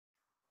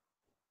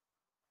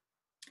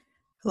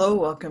Hello,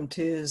 welcome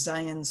to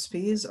Zion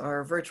Spies,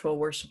 our virtual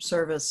worship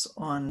service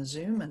on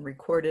Zoom and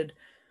recorded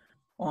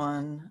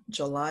on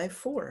July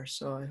 4.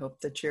 So I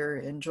hope that you're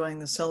enjoying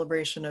the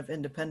celebration of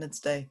Independence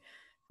Day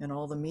and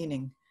all the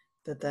meaning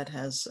that that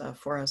has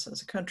for us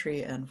as a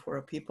country and for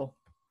a people.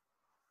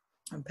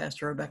 I'm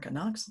Pastor Rebecca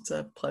Knox. It's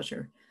a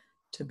pleasure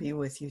to be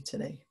with you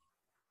today.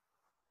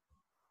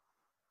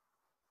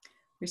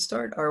 We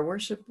start our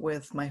worship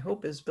with "My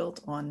hope is built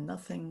on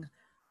nothing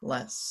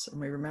less."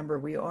 And we remember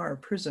we are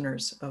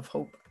prisoners of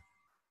hope.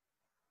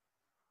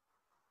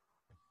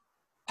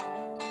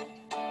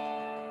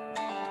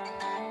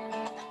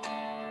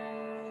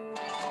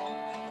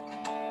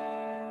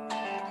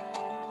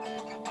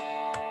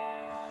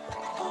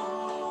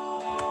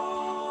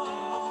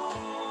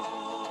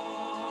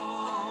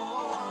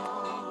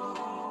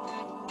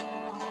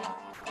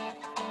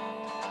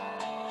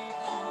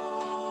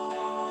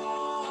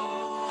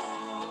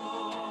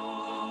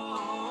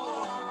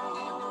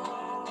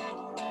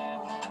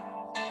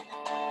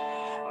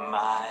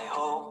 My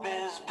hope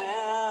is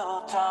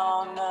built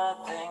on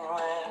nothing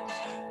less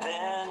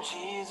than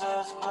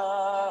Jesus'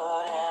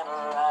 blood and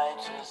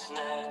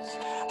righteousness.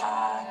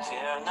 I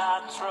dare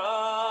not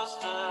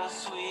trust the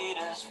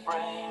sweetest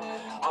frame,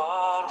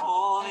 but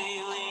wholly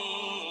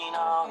lean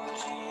on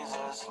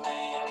Jesus'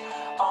 name.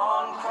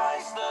 On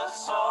Christ the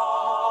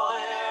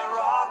solid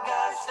rock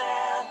I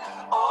stand,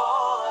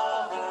 all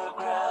other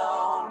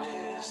ground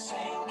is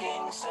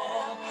sinking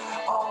sand.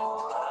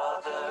 All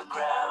other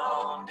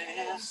ground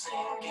is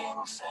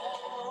sinking sand.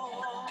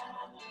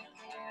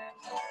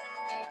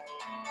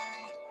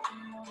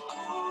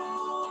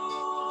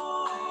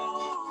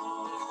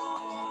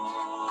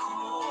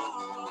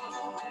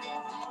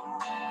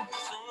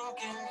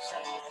 Sinking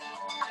sand.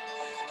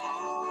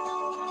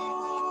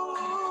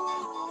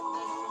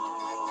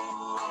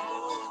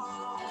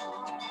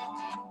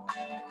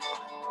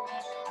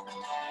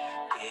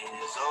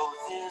 His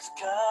oath, his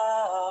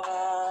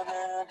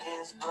covenant,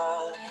 his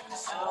blood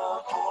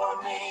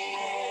support me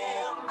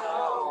in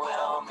the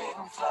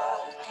whelming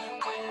flood.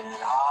 When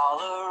all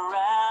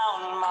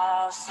around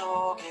my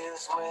soul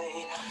gives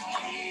way,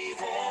 he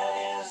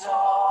then is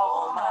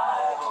all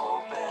my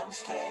hope and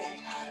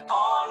stay.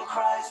 On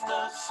Christ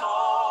the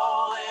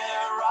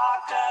solid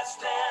rock I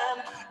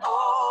stand,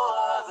 all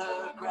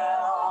other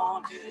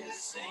ground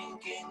is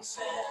sinking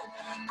sand.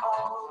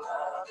 All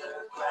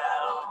other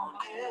ground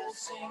is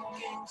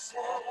sinking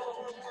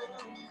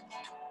sand.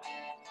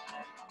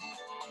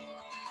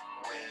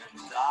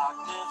 When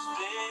darkness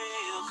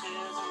veils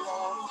his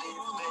lovely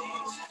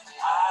face,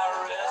 I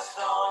rest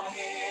on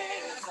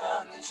his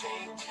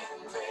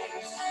unchanging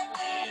grace.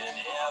 In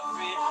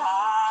every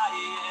high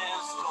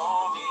and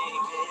stormy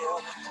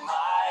gale,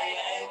 my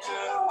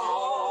anchor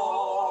holds.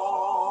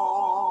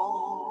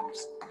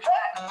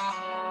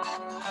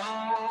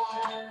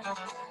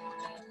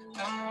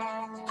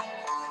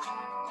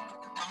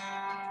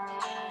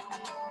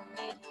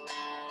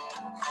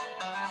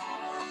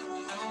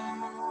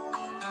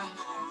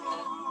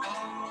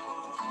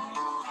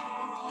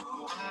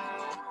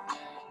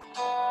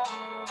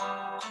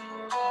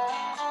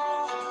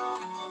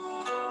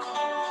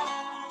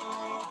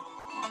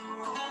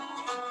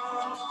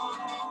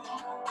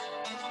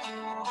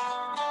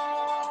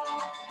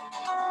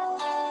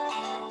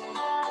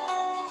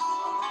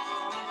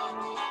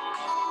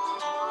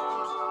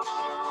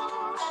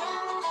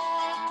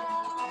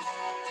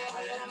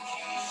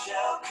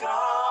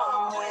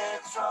 Come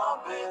with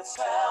trumpet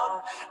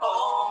sound,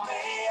 oh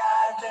may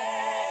I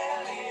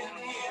then in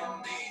him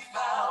be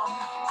found,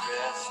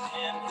 dressed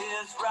in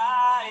his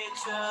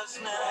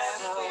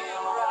righteousness,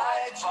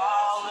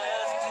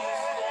 flawless to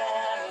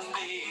stand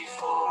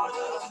before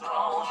the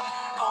throne.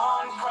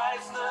 On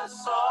Christ the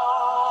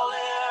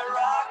solid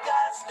rock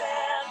I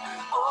stand,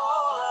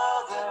 all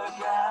other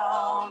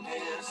ground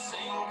is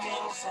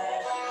sinking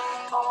sand.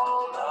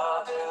 All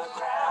other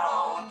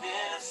ground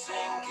is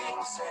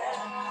sinking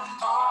sand.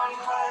 On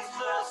Christ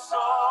the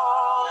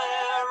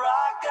solid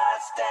rock I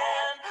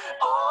stand,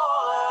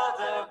 all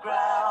other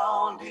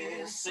ground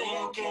is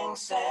sinking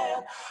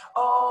sand.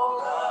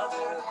 All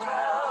other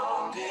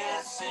ground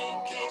is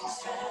sinking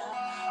sand.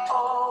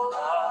 All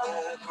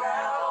other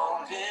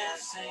ground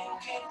is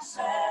sinking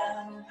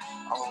sand.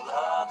 All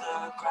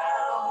other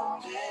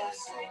ground is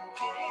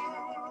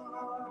sinking.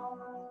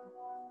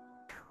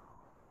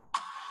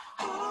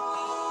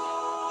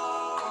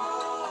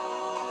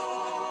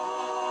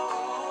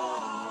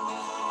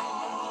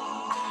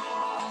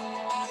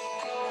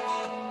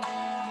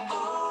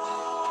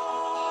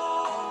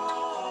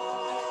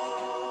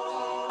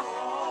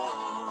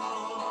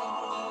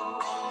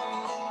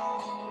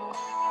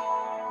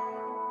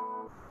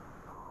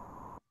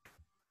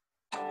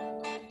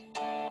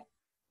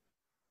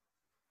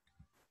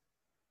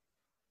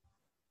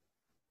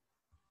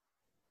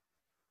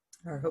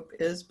 Our hope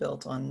is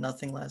built on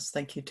nothing less.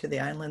 Thank you to the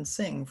Island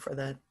Sing for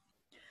that.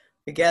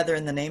 We gather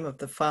in the name of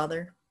the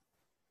Father,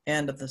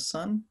 and of the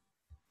Son,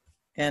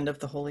 and of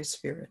the Holy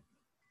Spirit.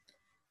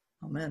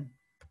 Amen.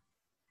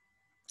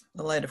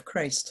 The light of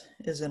Christ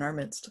is in our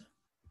midst.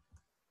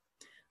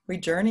 We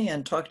journey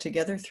and talk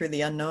together through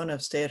the unknown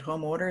of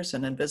stay-at-home orders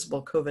and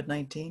invisible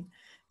COVID-19,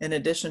 in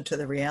addition to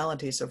the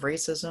realities of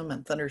racism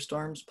and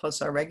thunderstorms,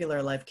 plus our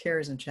regular life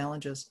cares and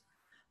challenges.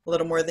 A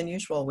little more than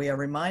usual, we are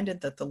reminded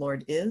that the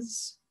Lord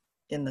is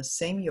in the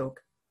same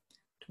yoke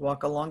to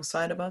walk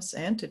alongside of us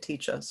and to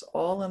teach us,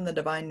 all in the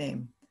divine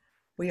name.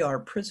 We are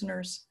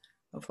prisoners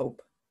of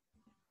hope.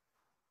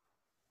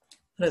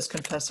 Let us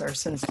confess our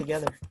sins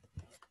together.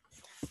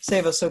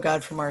 Save us, O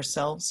God, from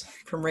ourselves,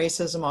 from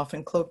racism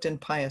often cloaked in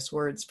pious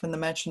words, from the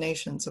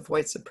machinations of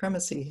white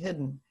supremacy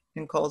hidden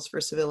in calls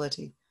for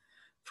civility,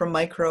 from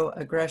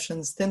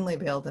microaggressions thinly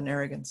veiled in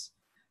arrogance,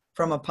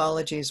 from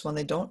apologies when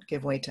they don't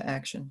give way to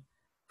action,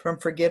 from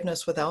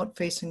forgiveness without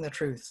facing the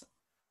truth,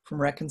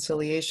 from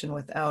reconciliation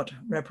without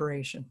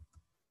reparation.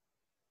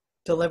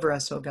 Deliver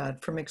us, O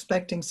God, from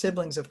expecting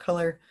siblings of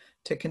color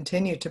to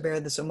continue to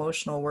bear this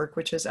emotional work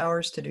which is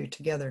ours to do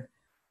together.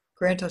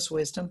 Grant us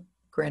wisdom,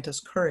 grant us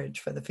courage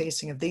for the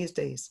facing of these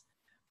days,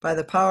 by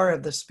the power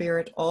of the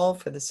Spirit, all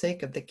for the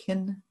sake of the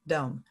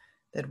kingdom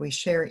that we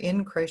share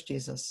in Christ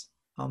Jesus.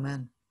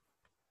 Amen.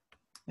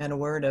 And a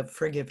word of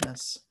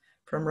forgiveness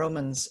from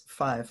Romans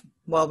 5.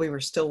 While we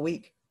were still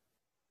weak,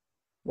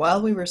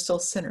 while we were still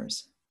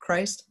sinners,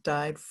 Christ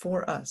died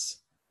for us,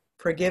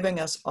 forgiving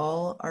us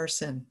all our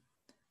sin,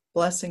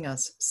 blessing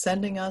us,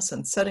 sending us,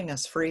 and setting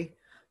us free,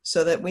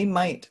 so that we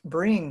might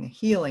bring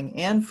healing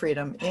and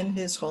freedom in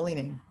his holy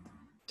name.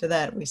 To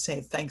that we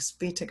say, thanks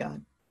be to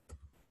God.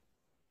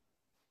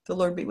 The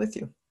Lord be with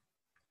you,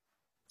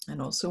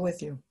 and also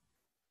with you.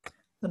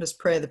 Let us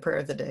pray the prayer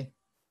of the day.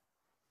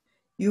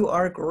 You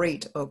are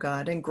great, O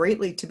God, and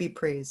greatly to be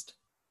praised.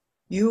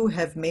 You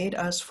have made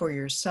us for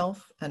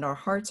yourself, and our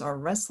hearts are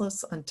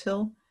restless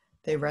until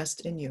they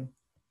rest in you.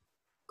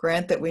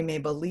 Grant that we may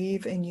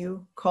believe in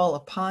you, call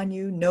upon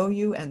you, know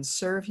you, and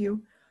serve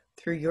you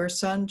through your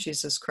Son,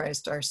 Jesus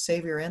Christ, our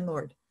Savior and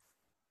Lord.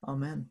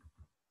 Amen.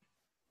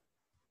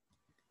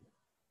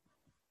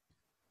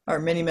 Our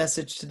mini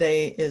message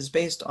today is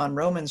based on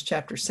Romans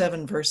chapter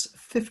 7, verse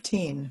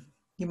 15.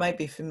 You might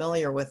be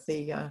familiar with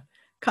the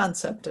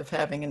concept of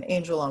having an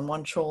angel on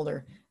one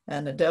shoulder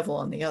and a devil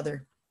on the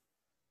other.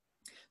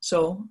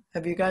 So,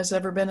 have you guys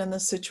ever been in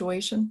this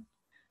situation?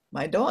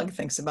 My dog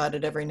thinks about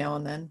it every now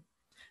and then.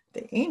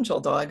 The angel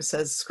dog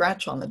says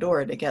scratch on the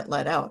door to get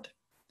let out.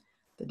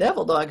 The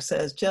devil dog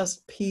says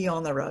just pee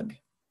on the rug.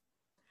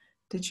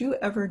 Did you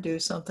ever do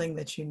something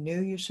that you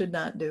knew you should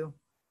not do?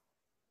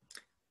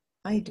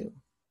 I do,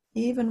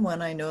 even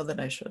when I know that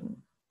I shouldn't.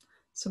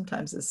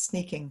 Sometimes it's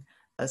sneaking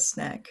a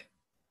snack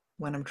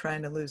when I'm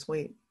trying to lose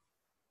weight.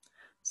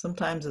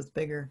 Sometimes it's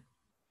bigger.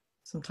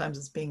 Sometimes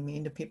it's being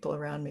mean to people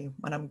around me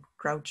when I'm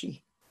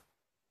grouchy.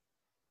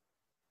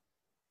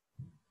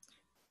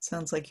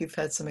 Sounds like you've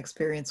had some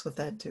experience with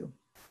that too.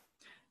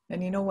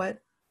 And you know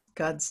what?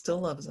 God still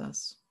loves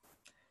us.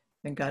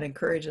 And God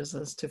encourages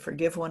us to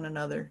forgive one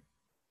another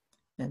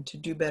and to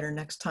do better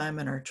next time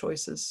in our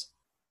choices,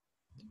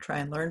 to try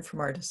and learn from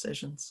our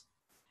decisions.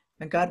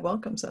 And God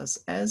welcomes us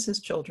as his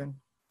children.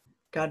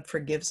 God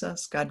forgives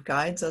us. God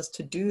guides us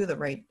to do the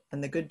right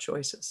and the good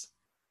choices.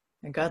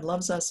 And God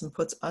loves us and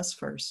puts us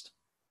first.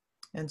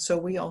 And so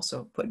we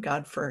also put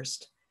God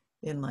first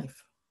in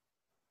life.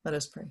 Let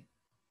us pray.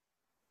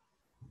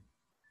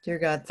 Dear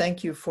God,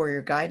 thank you for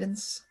your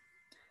guidance.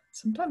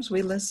 Sometimes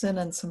we listen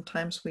and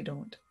sometimes we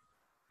don't.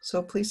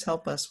 So please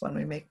help us when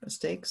we make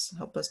mistakes.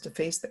 Help us to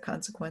face the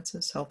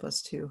consequences. Help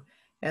us to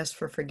ask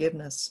for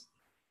forgiveness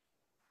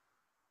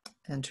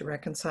and to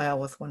reconcile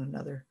with one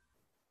another.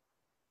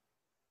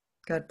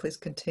 God, please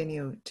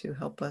continue to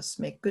help us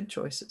make good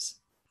choices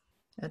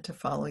and to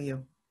follow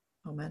you.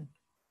 Amen.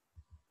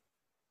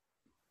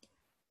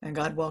 And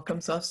God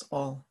welcomes us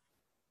all.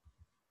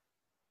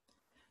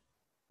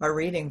 Our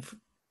reading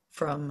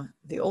from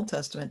the Old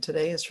Testament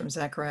today is from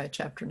Zechariah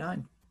chapter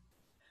 9.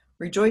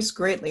 Rejoice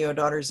greatly, O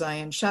daughter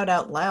Zion. Shout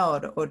out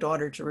loud, O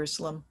daughter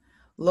Jerusalem.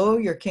 Lo,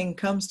 your king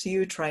comes to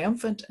you,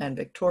 triumphant and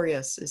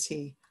victorious is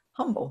he,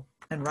 humble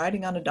and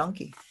riding on a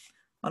donkey,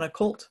 on a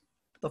colt,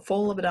 the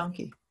foal of a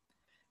donkey.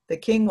 The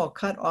king will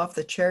cut off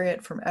the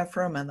chariot from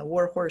Ephraim and the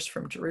war horse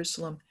from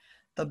Jerusalem.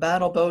 The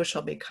battle bow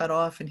shall be cut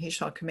off, and he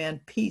shall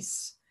command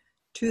peace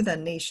to the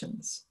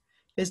nations.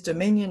 His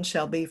dominion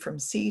shall be from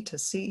sea to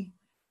sea,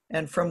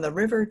 and from the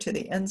river to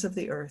the ends of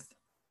the earth.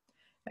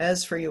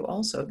 As for you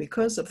also,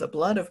 because of the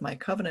blood of my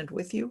covenant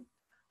with you,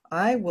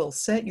 I will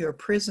set your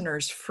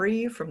prisoners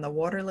free from the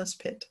waterless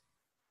pit.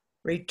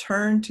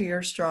 Return to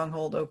your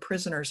stronghold, O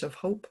prisoners of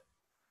hope.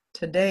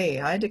 Today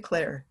I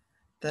declare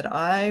that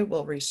I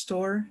will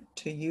restore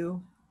to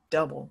you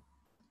double.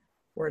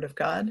 Word of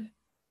God,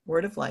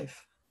 word of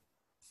life.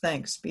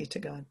 Thanks be to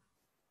God.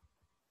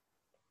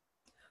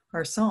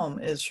 Our psalm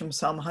is from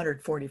Psalm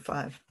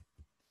 145.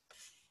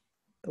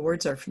 The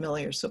words are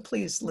familiar, so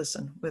please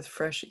listen with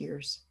fresh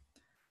ears.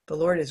 The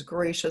Lord is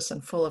gracious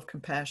and full of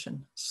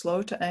compassion,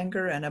 slow to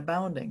anger and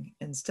abounding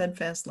in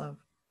steadfast love.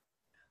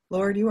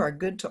 Lord, you are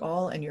good to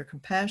all, and your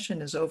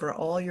compassion is over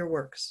all your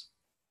works.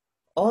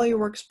 All your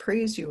works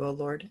praise you, O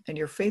Lord, and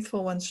your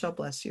faithful ones shall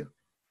bless you.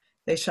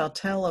 They shall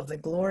tell of the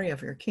glory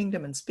of your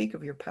kingdom and speak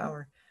of your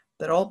power,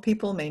 that all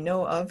people may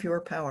know of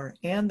your power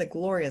and the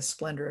glorious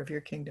splendor of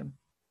your kingdom.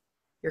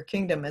 Your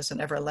kingdom is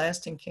an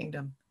everlasting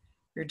kingdom.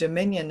 Your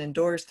dominion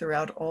endures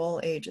throughout all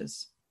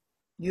ages.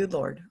 You,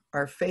 Lord,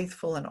 are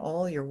faithful in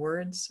all your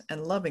words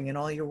and loving in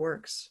all your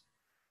works.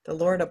 The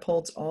Lord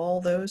upholds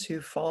all those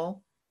who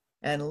fall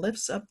and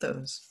lifts up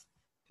those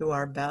who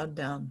are bowed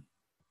down.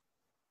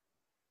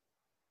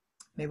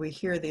 May we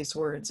hear these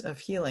words of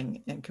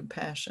healing and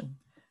compassion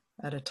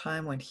at a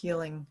time when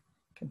healing,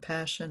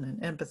 compassion,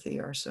 and empathy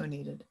are so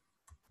needed.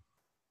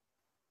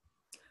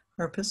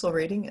 Our epistle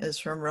reading is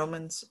from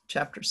Romans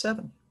chapter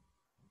 7.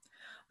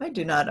 I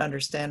do not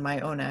understand my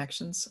own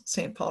actions,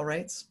 St. Paul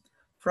writes,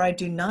 for I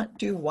do not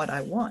do what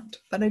I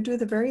want, but I do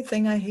the very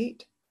thing I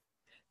hate.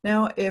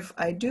 Now, if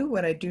I do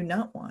what I do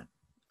not want,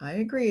 I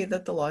agree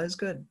that the law is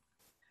good.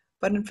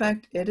 But in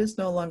fact, it is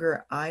no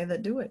longer I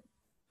that do it,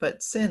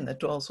 but sin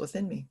that dwells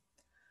within me.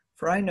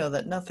 For I know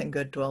that nothing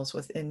good dwells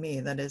within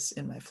me, that is,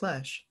 in my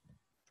flesh.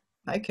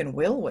 I can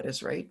will what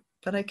is right,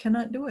 but I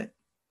cannot do it.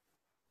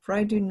 For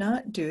I do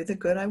not do the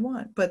good I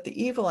want, but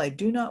the evil I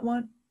do not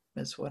want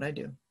is what I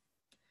do.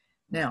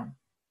 Now,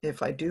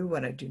 if I do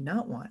what I do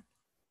not want,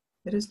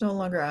 it is no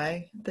longer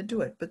I that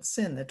do it, but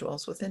sin that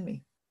dwells within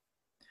me.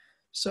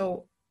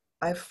 So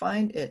I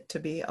find it to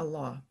be a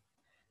law,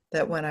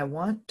 that when I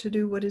want to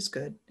do what is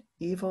good,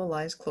 evil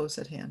lies close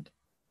at hand.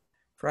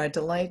 For I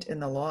delight in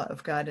the law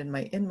of God in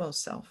my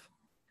inmost self,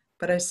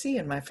 but I see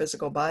in my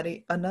physical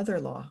body another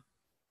law,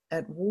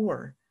 at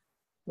war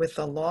with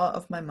the law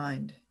of my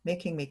mind,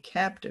 making me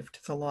captive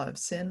to the law of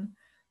sin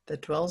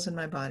that dwells in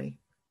my body.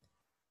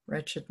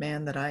 Wretched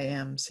man that I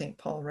am, St.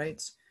 Paul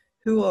writes,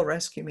 who will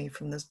rescue me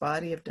from this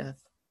body of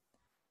death?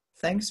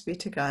 Thanks be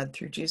to God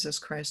through Jesus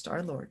Christ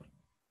our Lord,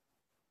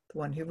 the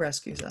one who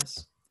rescues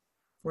us.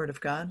 Word of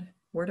God,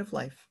 word of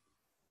life.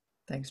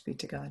 Thanks be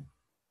to God.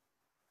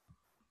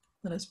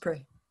 Let us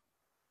pray.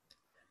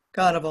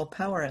 God of all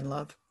power and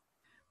love,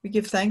 we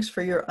give thanks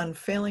for your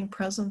unfailing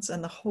presence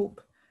and the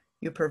hope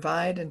you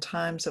provide in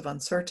times of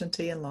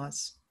uncertainty and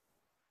loss.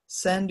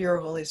 Send your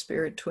Holy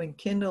Spirit to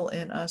enkindle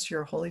in us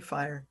your holy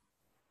fire.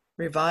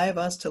 Revive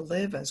us to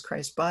live as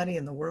Christ's body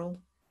in the world,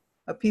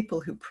 a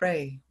people who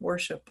pray,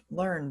 worship,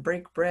 learn,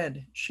 break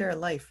bread, share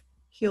life,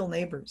 heal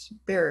neighbors,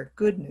 bear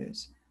good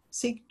news,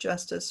 seek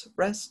justice,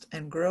 rest,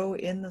 and grow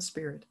in the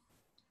Spirit.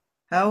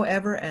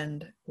 However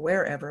and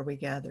wherever we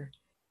gather,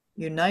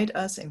 unite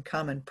us in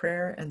common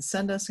prayer and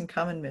send us in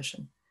common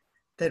mission,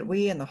 that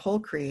we and the whole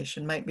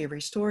creation might be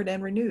restored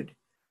and renewed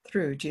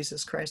through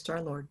Jesus Christ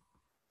our Lord.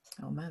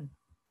 Amen.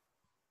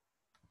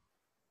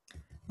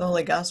 The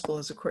Holy Gospel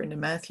is according to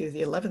Matthew,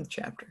 the 11th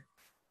chapter.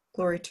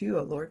 Glory to you,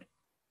 O Lord.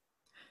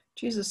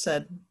 Jesus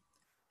said,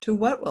 to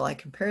what will I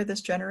compare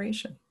this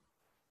generation?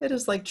 It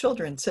is like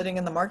children sitting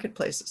in the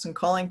marketplaces and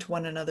calling to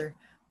one another,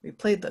 we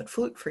played the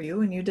flute for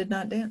you, and you did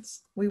not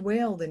dance. We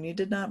wailed, and you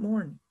did not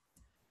mourn.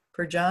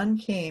 For John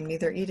came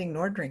neither eating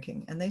nor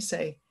drinking, and they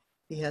say,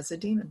 he has a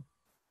demon.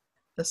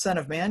 The Son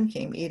of Man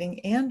came eating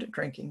and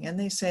drinking, and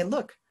they say,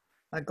 look,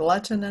 a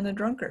glutton and a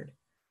drunkard,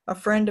 a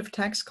friend of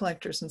tax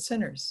collectors and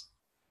sinners.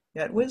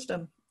 Yet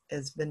wisdom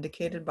is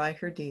vindicated by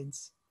her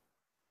deeds.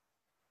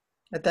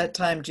 At that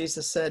time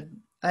Jesus said,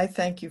 I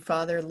thank you,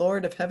 Father,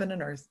 Lord of heaven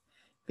and earth,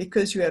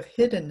 because you have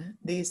hidden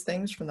these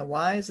things from the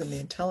wise and the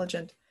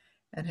intelligent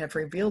and have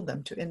revealed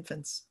them to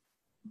infants.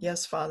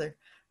 Yes, Father,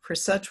 for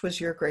such was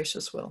your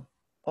gracious will.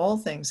 All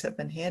things have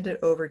been handed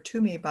over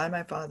to me by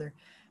my Father,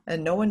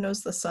 and no one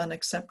knows the Son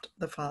except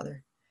the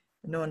Father,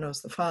 and no one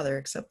knows the Father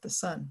except the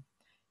Son,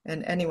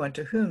 and anyone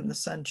to whom the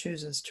Son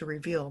chooses to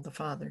reveal the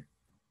Father.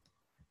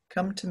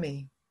 Come to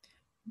me,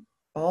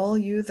 all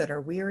you that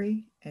are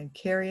weary and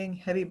carrying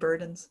heavy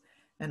burdens,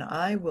 and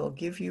I will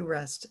give you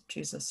rest,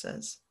 Jesus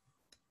says.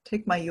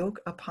 Take my yoke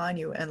upon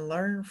you and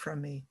learn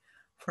from me,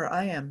 for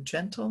I am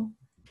gentle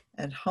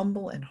and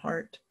humble in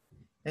heart,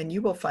 and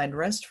you will find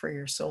rest for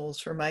your souls,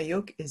 for my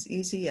yoke is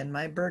easy and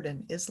my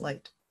burden is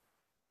light.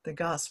 The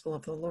Gospel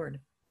of the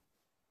Lord.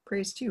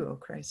 Praise to you, O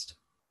Christ.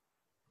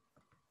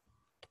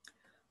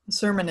 The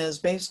sermon is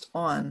based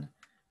on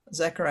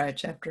Zechariah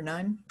chapter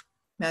 9,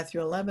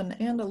 Matthew 11,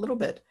 and a little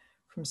bit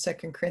from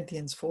 2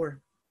 Corinthians 4.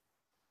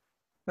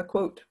 A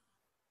quote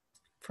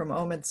from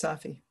Omid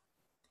Safi.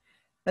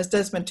 As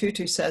Desmond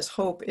Tutu says,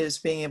 hope is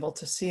being able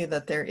to see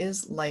that there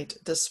is light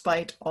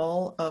despite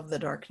all of the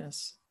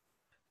darkness.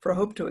 For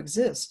hope to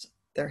exist,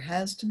 there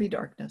has to be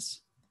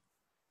darkness.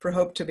 For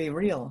hope to be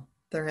real,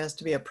 there has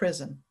to be a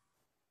prison,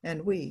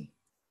 and we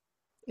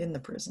in the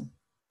prison.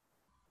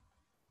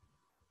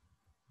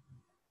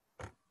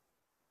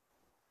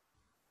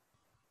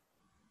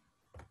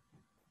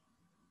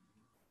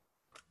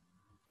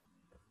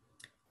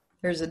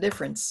 There's a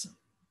difference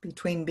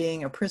between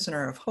being a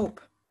prisoner of hope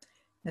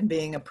and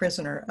being a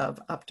prisoner of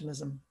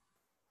optimism.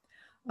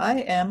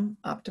 I am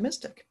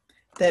optimistic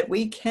that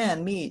we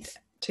can meet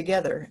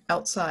together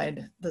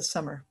outside the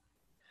summer.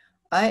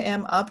 I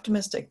am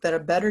optimistic that a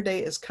better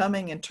day is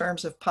coming in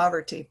terms of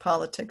poverty,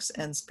 politics,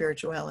 and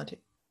spirituality.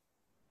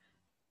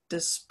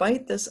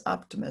 Despite this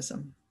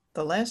optimism,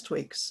 the last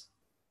weeks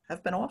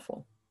have been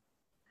awful.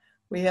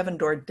 We have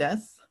endured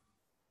death,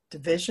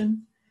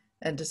 division,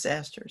 and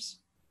disasters.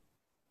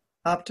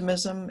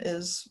 Optimism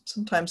is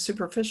sometimes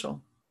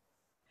superficial.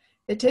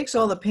 It takes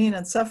all the pain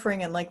and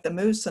suffering, and like the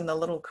moose in the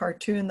little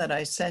cartoon that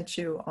I sent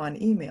you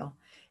on email,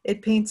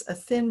 it paints a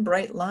thin,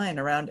 bright line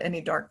around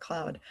any dark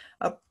cloud,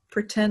 a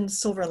pretend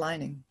silver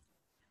lining,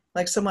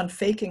 like someone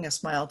faking a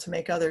smile to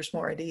make others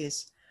more at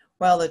ease,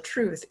 while the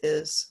truth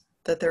is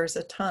that there is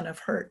a ton of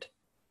hurt,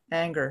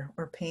 anger,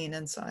 or pain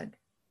inside.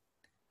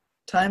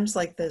 Times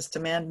like this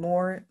demand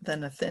more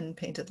than a thin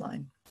painted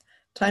line.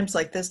 Times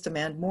like this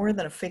demand more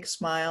than a fake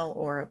smile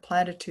or a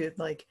platitude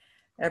like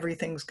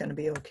everything's going to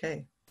be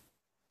okay.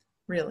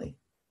 Really,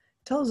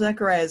 tell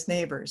Zechariah's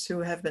neighbors who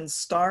have been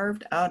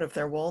starved out of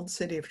their walled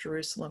city of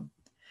Jerusalem,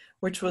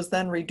 which was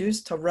then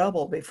reduced to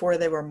rubble before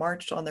they were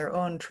marched on their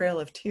own trail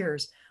of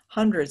tears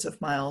hundreds of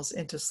miles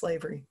into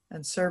slavery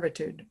and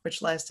servitude,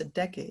 which lasted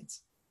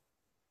decades.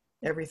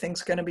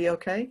 Everything's going to be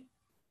okay?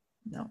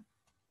 No,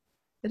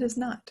 it is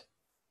not.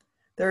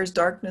 There is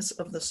darkness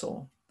of the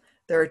soul.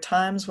 There are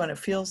times when it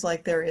feels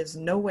like there is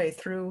no way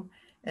through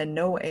and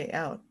no way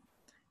out.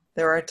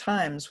 There are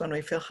times when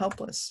we feel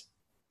helpless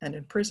and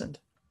imprisoned.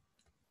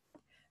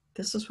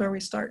 This is where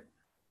we start,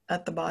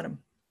 at the bottom,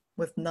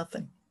 with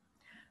nothing.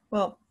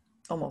 Well,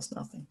 almost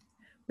nothing.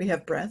 We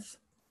have breath.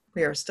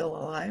 We are still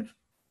alive.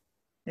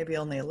 Maybe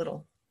only a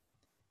little.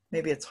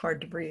 Maybe it's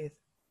hard to breathe.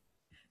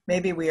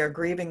 Maybe we are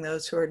grieving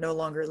those who are no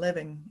longer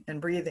living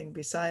and breathing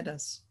beside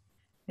us.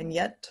 And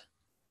yet,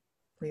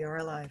 we are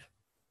alive.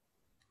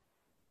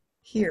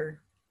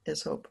 Here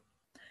is hope.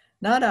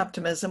 Not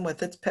optimism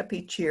with its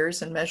peppy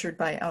cheers and measured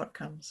by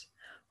outcomes.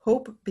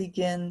 Hope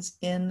begins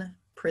in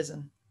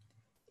prison,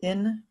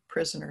 in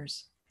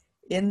prisoners,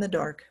 in the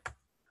dark.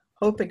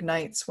 Hope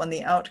ignites when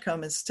the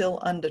outcome is still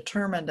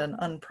undetermined and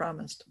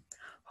unpromised.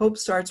 Hope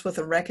starts with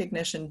a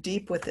recognition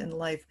deep within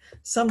life,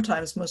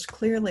 sometimes most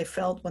clearly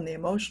felt when the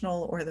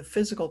emotional or the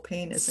physical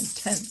pain is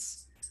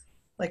intense.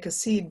 Like a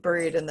seed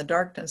buried in the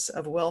darkness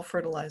of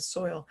well-fertilized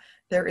soil,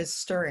 there is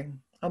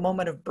stirring, a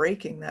moment of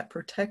breaking that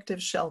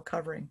protective shell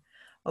covering,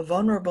 a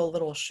vulnerable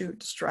little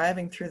shoot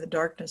striving through the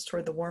darkness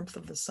toward the warmth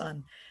of the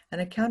sun,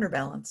 and a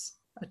counterbalance,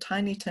 a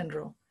tiny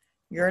tendril,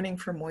 yearning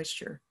for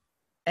moisture,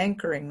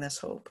 anchoring this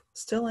hope,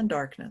 still in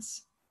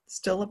darkness,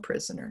 still a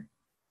prisoner,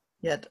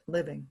 yet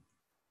living,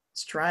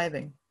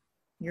 striving,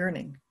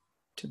 yearning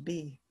to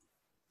be.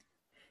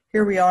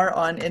 Here we are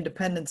on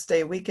Independence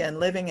Day weekend,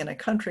 living in a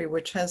country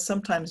which has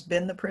sometimes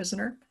been the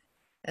prisoner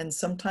and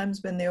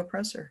sometimes been the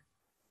oppressor,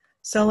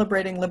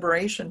 celebrating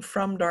liberation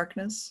from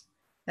darkness,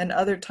 and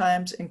other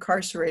times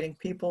incarcerating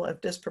people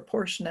of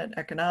disproportionate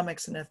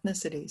economics and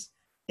ethnicities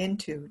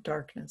into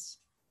darkness.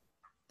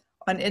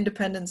 On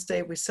Independence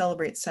Day, we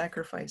celebrate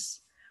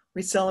sacrifice.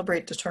 We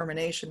celebrate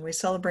determination. We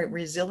celebrate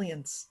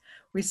resilience.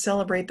 We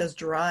celebrate this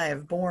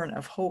drive born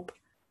of hope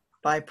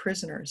by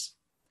prisoners,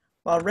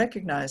 while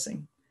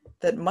recognizing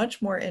that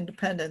much more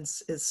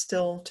independence is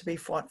still to be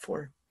fought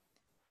for.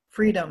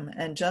 Freedom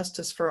and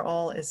justice for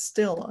all is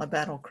still a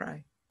battle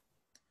cry.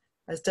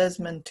 As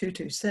Desmond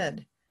Tutu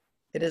said,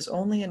 it is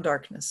only in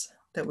darkness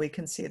that we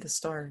can see the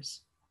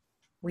stars.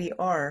 We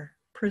are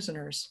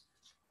prisoners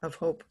of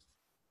hope.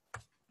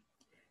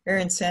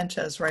 Aaron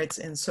Sanchez writes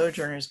in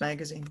Sojourners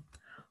magazine,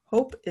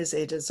 hope is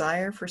a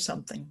desire for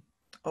something,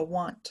 a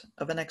want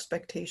of an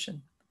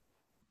expectation.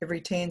 It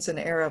retains an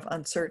air of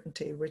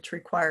uncertainty, which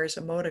requires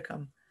a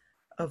modicum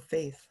of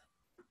faith.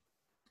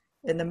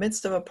 In the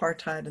midst of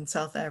apartheid in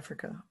South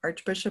Africa,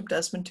 Archbishop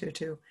Desmond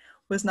Tutu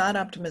was not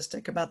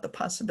optimistic about the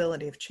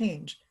possibility of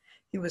change.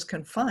 He was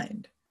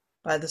confined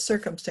by the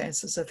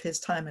circumstances of his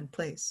time and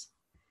place.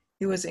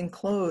 He was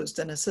enclosed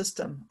in a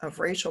system of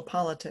racial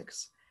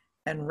politics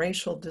and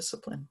racial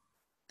discipline.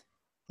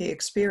 He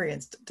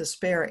experienced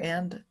despair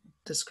and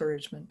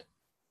discouragement.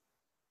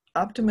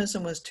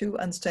 Optimism was too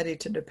unsteady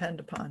to depend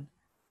upon,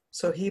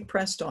 so he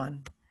pressed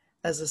on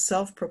as a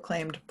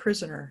self-proclaimed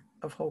prisoner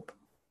of hope.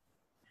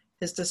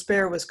 His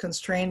despair was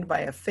constrained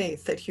by a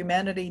faith that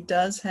humanity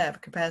does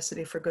have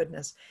capacity for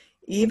goodness,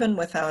 even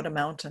without a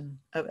mountain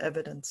of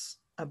evidence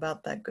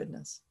about that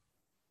goodness.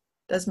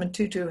 Desmond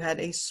Tutu had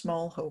a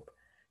small hope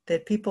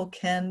that people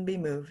can be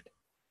moved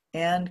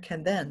and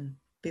can then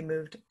be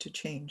moved to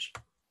change.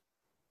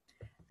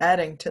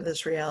 Adding to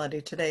this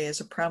reality today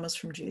is a promise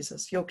from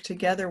Jesus, yoked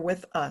together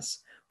with us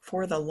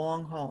for the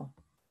long haul.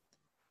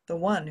 The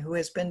one who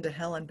has been to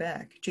hell and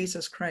back,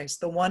 Jesus Christ,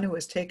 the one who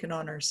has taken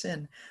on our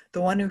sin,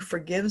 the one who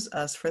forgives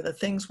us for the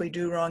things we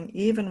do wrong,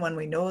 even when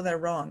we know they're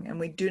wrong and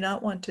we do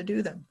not want to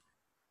do them.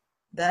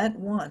 That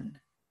one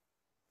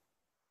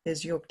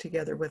is yoked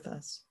together with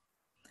us.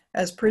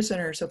 As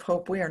prisoners of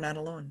hope, we are not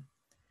alone.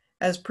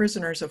 As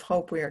prisoners of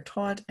hope, we are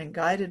taught and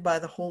guided by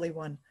the Holy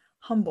One,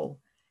 humble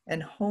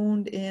and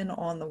honed in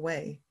on the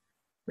way.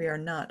 We are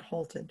not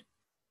halted.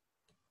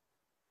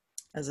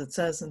 As it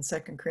says in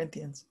 2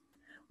 Corinthians,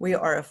 we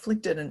are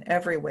afflicted in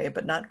every way,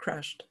 but not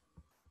crushed,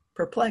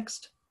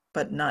 perplexed,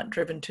 but not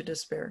driven to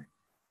despair,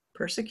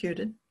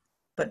 persecuted,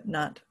 but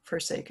not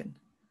forsaken,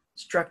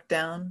 struck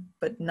down,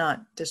 but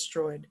not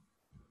destroyed,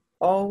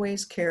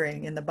 always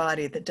carrying in the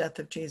body the death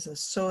of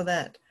Jesus, so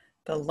that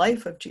the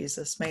life of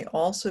Jesus may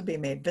also be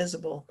made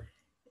visible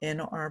in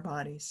our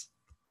bodies.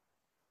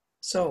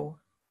 So,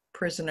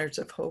 prisoners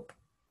of hope,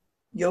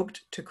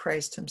 yoked to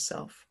Christ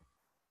himself.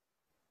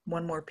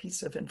 One more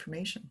piece of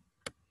information,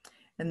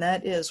 and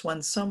that is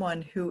when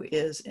someone who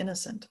is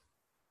innocent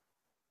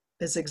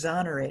is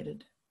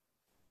exonerated,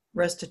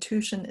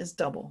 restitution is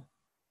double.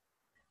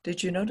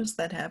 Did you notice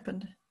that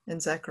happened in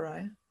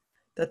Zechariah?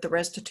 That the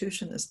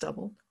restitution is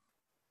doubled?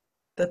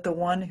 That the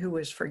one who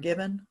was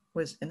forgiven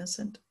was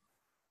innocent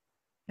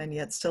and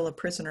yet still a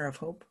prisoner of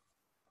hope?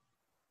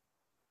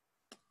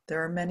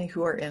 There are many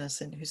who are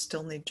innocent who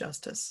still need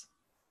justice.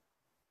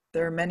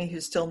 There are many who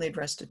still need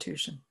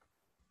restitution.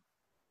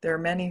 There are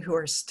many who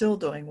are still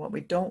doing what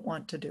we don't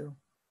want to do,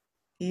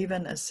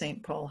 even as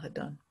St. Paul had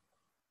done.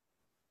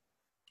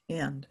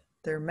 And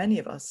there are many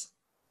of us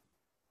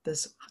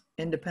this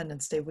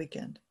Independence Day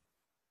weekend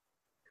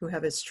who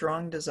have a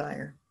strong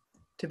desire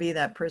to be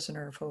that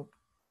prisoner of hope.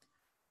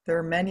 There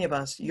are many of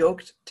us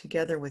yoked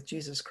together with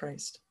Jesus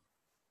Christ.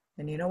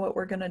 And you know what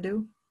we're going to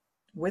do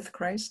with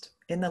Christ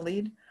in the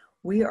lead?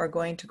 We are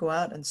going to go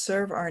out and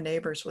serve our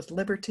neighbors with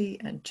liberty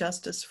and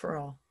justice for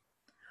all.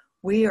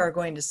 We are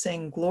going to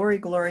sing glory,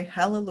 glory,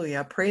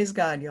 hallelujah, praise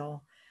God,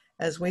 y'all,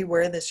 as we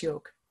wear this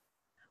yoke.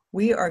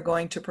 We are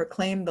going to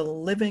proclaim the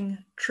living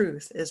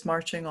truth is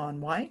marching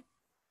on. Why?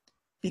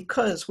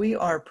 Because we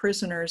are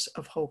prisoners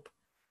of hope.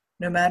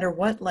 No matter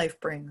what life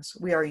brings,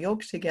 we are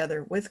yoked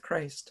together with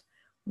Christ,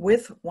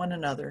 with one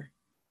another.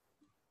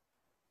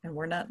 And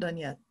we're not done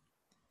yet.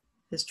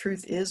 His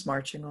truth is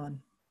marching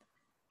on,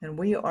 and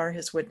we are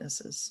his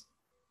witnesses.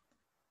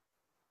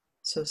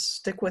 So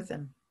stick with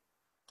him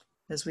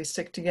as we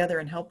stick together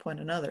and help one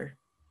another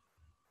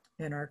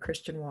in our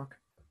Christian walk.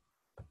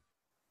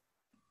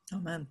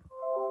 Amen.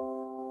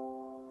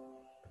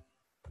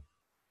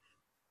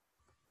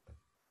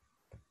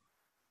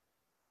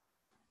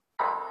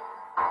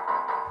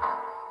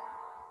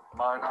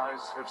 Mine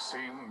eyes have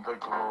seen the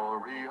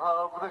glory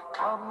of the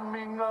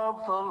coming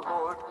of the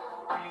Lord.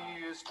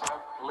 He is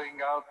trampling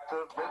out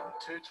the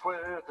vintage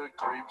where the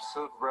grapes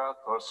of wrath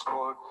are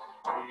stored.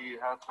 He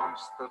hath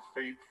loosed the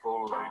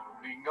fateful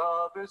lightning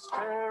of his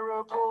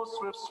terrible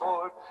swift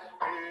sword.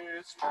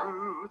 His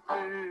truth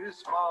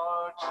is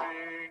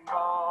marching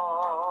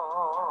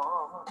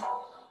on.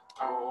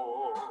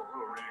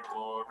 Glory,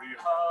 glory,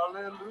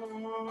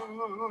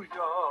 hallelujah.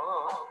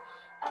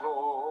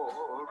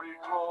 Glory,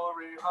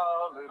 glory,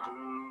 hallelujah.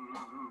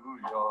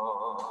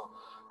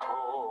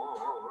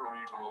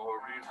 Glory,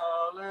 glory,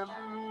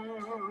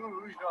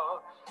 hallelujah.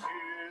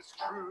 His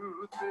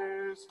truth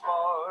is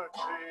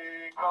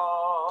marching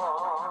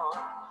on.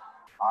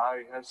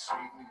 I have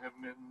seen him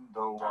in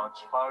the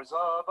watchfires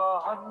of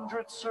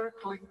 100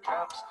 circling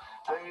camps.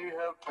 They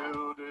have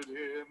builded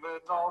him an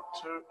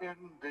altar in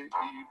the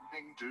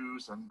evening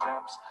dews and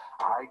damps.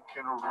 I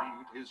can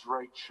read his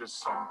righteous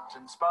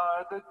sentence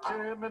by the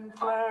dim and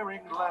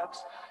flaring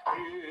lamps.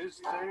 His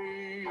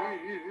day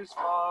is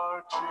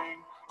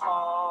marching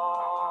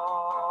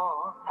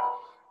on.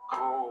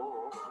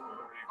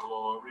 Glory,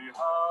 glory,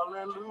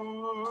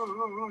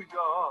 hallelujah.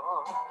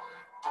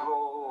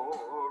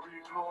 Glory,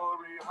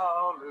 glory,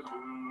 hallelujah.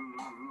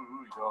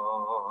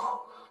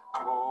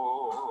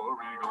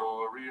 Glory,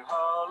 glory,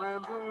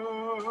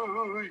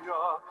 hallelujah.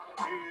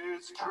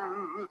 His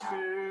truth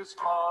is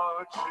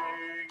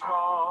marching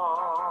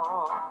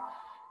on.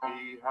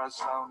 He has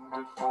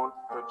sounded forth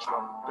the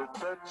trumpet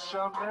that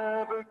shall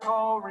never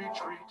call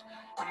retreat.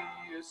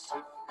 He is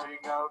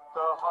sifting out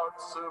the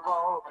hearts of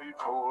all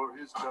before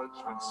his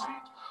judgment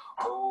seat.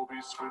 Oh,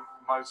 be swift,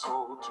 my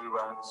soul, to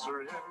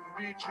answer him.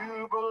 Be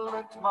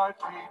jubilant, my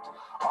feet.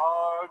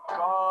 Our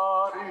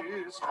God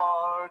is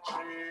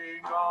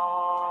marching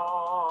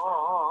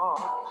on.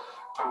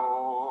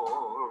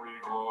 Glory,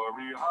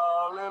 glory,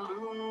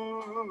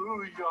 hallelujah.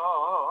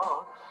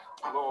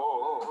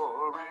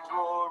 Glory,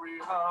 glory,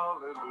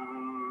 hallelujah.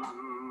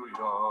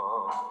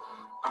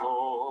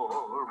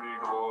 Glory,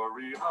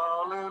 glory,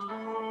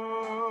 hallelujah.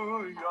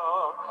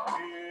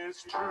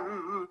 His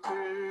truth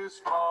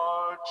is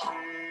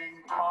marching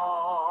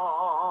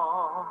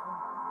on.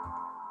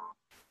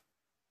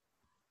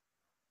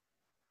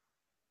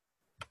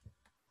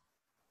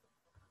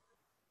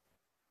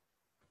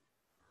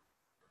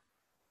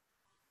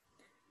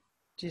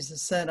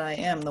 Jesus said, I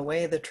am the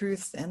way, the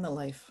truth, and the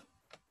life.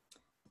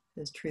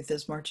 His truth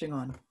is marching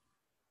on.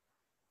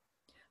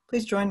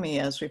 Please join me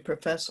as we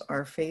profess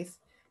our faith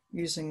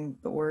using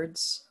the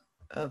words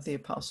of the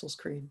Apostles'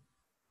 Creed.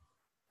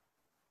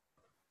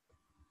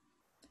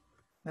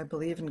 I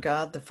believe in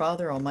God, the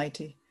Father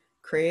Almighty,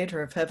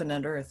 creator of heaven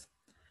and earth.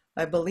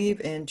 I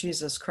believe in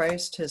Jesus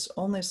Christ, his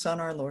only Son,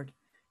 our Lord,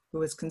 who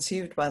was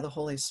conceived by the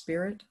Holy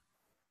Spirit,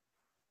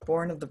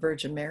 born of the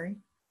Virgin Mary,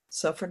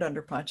 suffered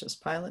under Pontius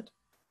Pilate,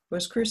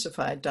 was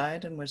crucified,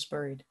 died, and was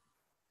buried.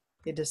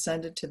 He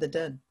descended to the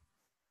dead.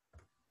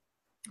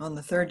 On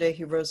the third day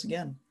he rose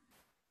again.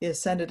 He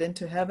ascended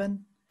into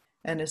heaven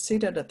and is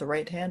seated at the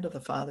right hand of the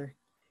Father.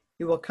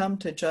 He will come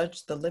to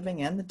judge the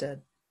living and the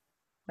dead.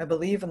 I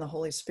believe in the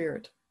Holy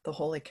Spirit, the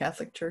Holy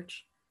Catholic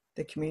Church,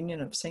 the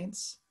communion of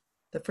saints,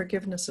 the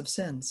forgiveness of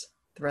sins,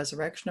 the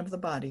resurrection of the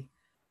body,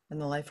 and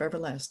the life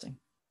everlasting.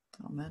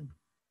 Amen.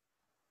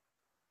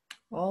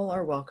 All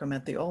are welcome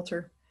at the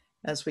altar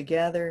as we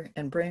gather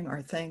and bring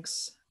our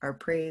thanks, our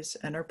praise,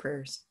 and our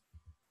prayers.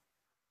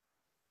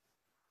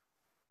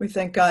 We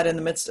thank God in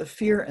the midst of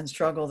fear and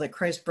struggle that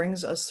Christ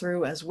brings us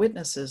through as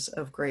witnesses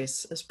of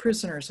grace, as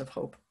prisoners of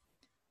hope.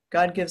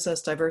 God gives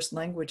us diverse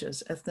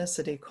languages,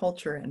 ethnicity,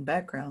 culture, and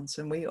backgrounds,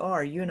 and we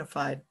are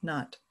unified,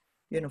 not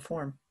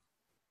uniform.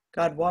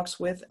 God walks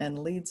with and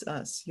leads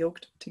us,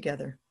 yoked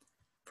together.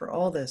 For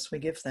all this, we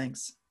give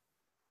thanks.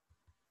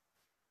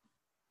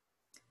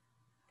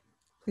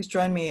 Please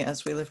join me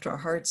as we lift our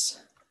hearts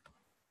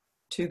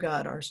to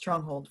God, our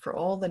stronghold, for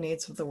all the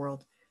needs of the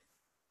world.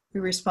 We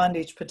respond to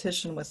each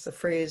petition with the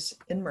phrase,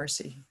 "In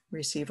mercy,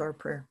 receive our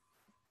prayer."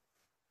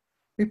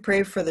 We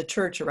pray for the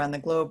church around the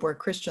globe where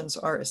Christians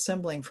are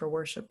assembling for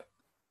worship.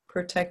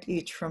 Protect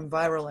each from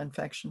viral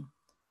infection.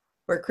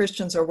 Where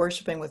Christians are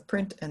worshiping with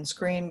print and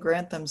screen,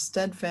 grant them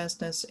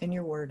steadfastness in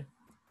your word.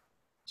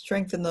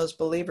 Strengthen those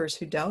believers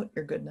who doubt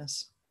your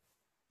goodness.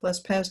 Bless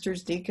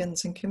pastors,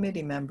 deacons, and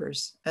committee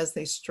members as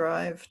they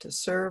strive to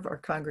serve our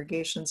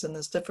congregations in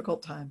this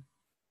difficult time.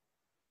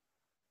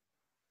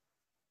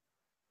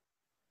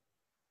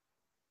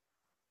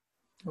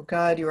 O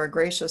God, you are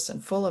gracious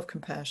and full of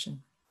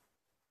compassion.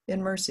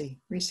 In mercy,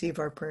 receive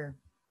our prayer.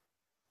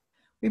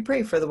 We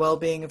pray for the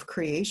well-being of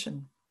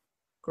creation.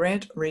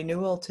 Grant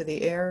renewal to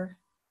the air,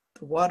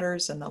 the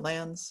waters, and the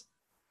lands.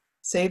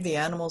 Save the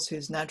animals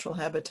whose natural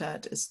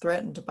habitat is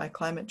threatened by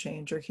climate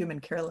change or human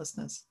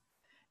carelessness,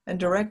 and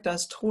direct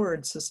us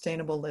toward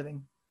sustainable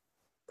living.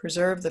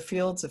 Preserve the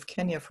fields of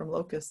Kenya from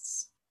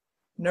locusts.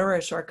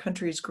 Nourish our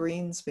country's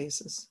green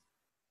spaces.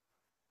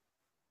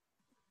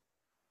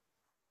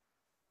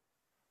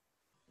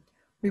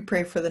 We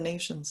pray for the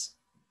nations.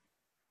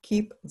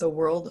 Keep the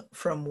world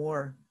from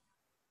war.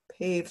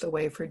 Pave the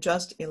way for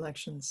just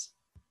elections.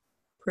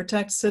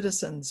 Protect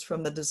citizens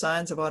from the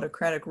designs of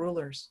autocratic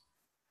rulers.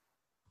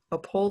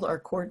 Uphold our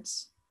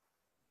courts.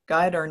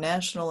 Guide our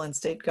national and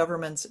state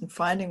governments in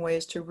finding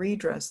ways to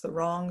redress the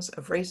wrongs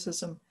of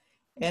racism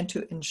and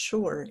to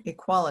ensure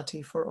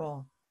equality for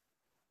all.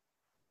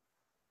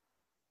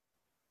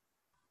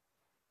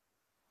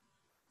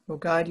 O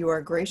God, you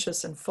are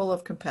gracious and full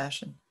of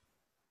compassion.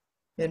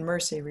 In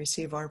mercy,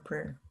 receive our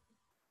prayer.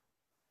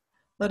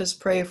 Let us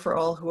pray for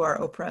all who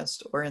are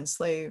oppressed or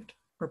enslaved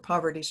or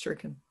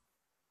poverty-stricken.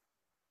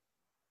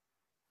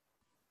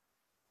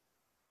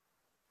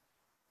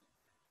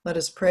 Let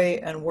us pray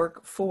and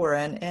work for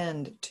an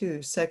end to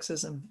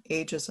sexism,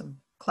 ageism,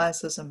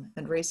 classism,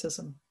 and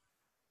racism.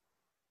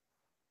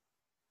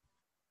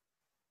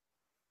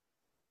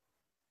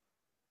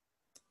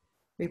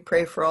 We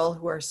pray for all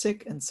who are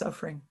sick and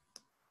suffering,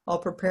 all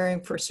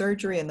preparing for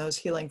surgery and those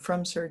healing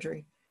from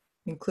surgery,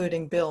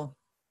 including Bill,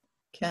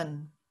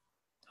 Ken,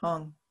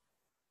 Hong,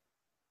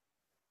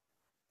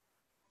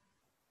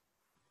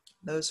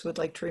 those who would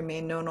like to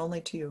remain known only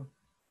to you.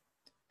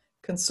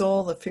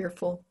 Console the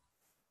fearful,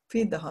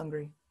 feed the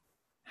hungry,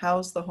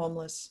 house the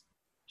homeless,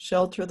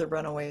 shelter the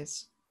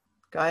runaways.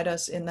 Guide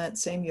us in that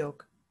same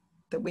yoke,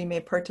 that we may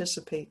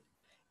participate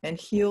and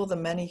heal the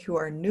many who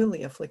are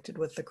newly afflicted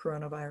with the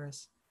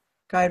coronavirus.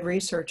 Guide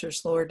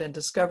researchers, Lord, in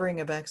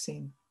discovering a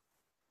vaccine,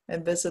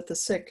 and visit the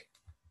sick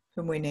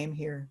whom we name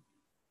here.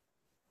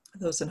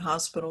 Those in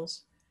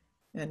hospitals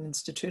and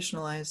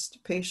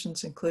institutionalized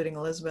patients, including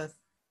Elizabeth,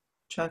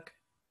 Chuck,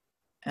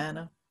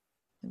 Anna,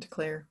 and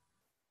Claire.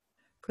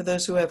 For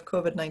those who have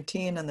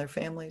COVID-19 and their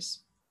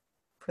families,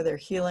 for their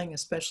healing,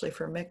 especially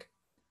for Mick,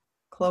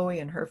 Chloe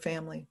and her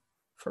family,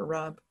 for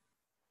Rob.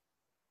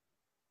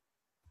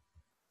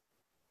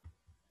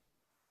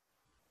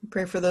 We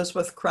pray for those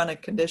with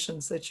chronic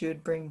conditions that you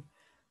would bring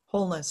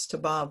wholeness to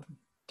Bob,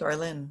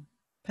 Darlene,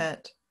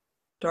 Pat,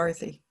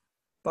 Dorothy,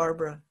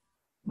 Barbara,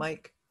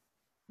 Mike,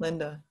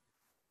 Linda,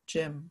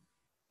 Jim,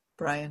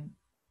 Brian.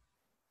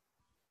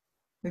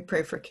 We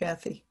pray for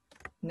Kathy,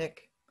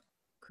 Nick,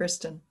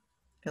 Kristen,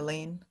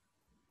 Elaine,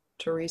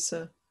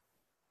 Teresa,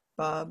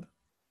 Bob,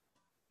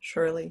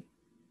 Shirley,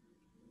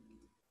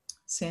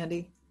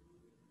 Sandy,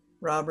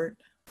 Robert,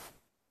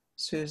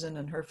 Susan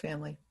and her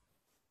family,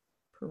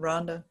 for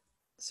Rhonda,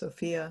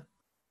 Sophia,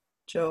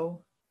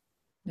 Joe,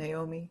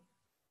 Naomi,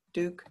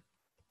 Duke,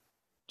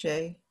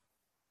 Jay,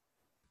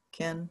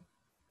 Ken,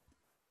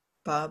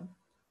 Bob,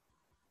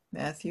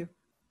 Matthew,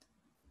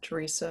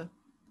 Teresa,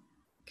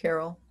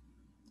 Carol,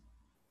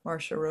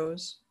 Marcia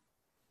Rose,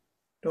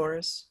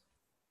 Doris,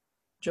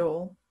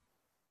 Joel,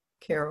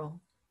 Carol,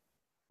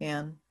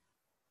 Ann,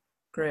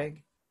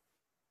 Greg.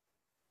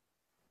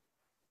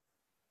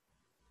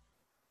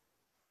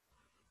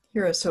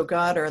 Hear us, O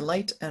God, our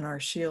light and our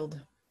shield.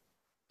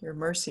 Your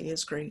mercy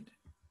is great.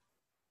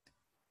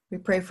 We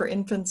pray for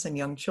infants and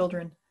young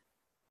children,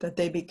 that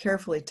they be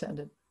carefully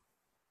tended.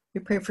 We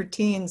pray for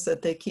teens,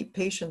 that they keep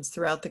patience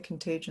throughout the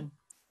contagion.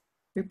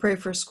 We pray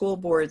for school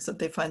boards, that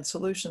they find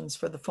solutions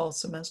for the fall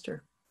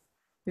semester.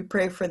 We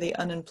pray for the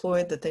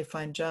unemployed, that they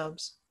find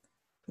jobs,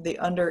 for the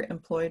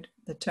underemployed,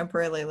 the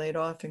temporarily laid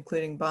off,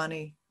 including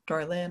Bonnie,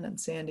 Darlene, and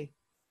Sandy.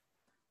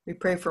 We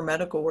pray for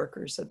medical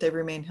workers that they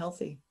remain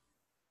healthy.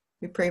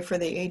 We pray for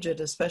the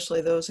aged, especially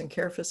those in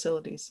care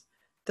facilities,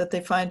 that they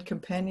find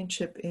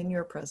companionship in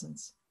your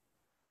presence.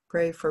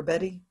 Pray for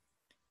Betty,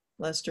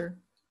 Lester,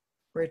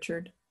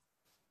 Richard,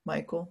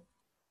 Michael,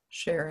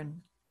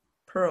 Sharon,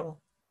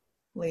 Pearl,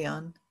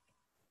 Leon,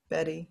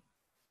 Betty,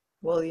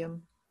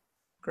 William,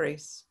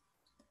 Grace,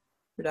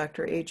 for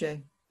Dr.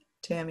 AJ,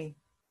 Tammy.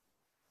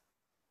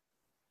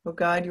 O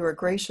God, you are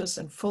gracious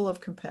and full of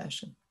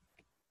compassion.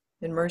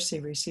 In mercy,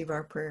 receive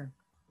our prayer.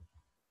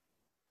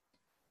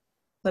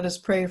 Let us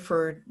pray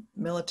for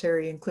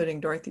military, including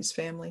Dorothy's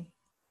family,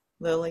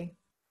 Lily,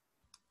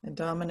 and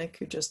Dominic,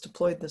 who just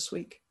deployed this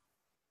week.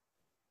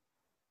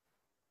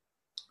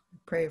 We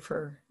pray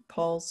for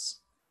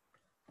Paul's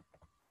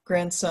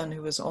grandson,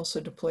 who was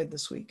also deployed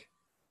this week.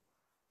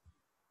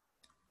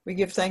 We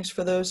give thanks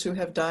for those who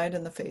have died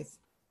in the faith,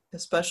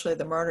 especially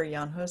the martyr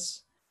Jan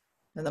Hus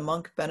and the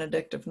monk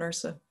Benedict of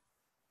Nursa.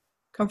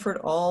 Comfort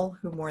all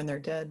who mourn their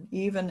dead,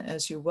 even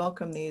as you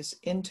welcome these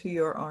into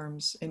your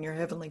arms in your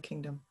heavenly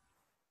kingdom.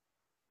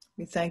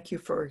 We thank you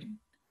for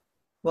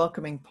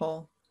welcoming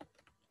Paul,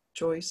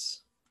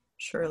 Joyce,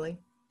 Shirley,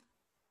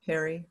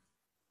 Harry,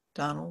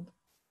 Donald,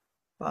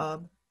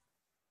 Bob,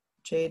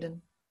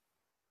 Jaden,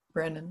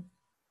 Brennan,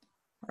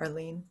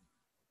 Arlene,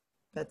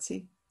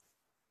 Betsy,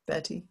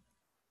 Betty,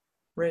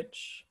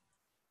 Rich,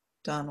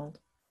 Donald,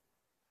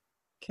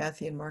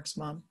 Kathy and Mark's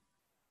mom,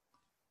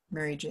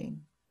 Mary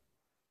Jane.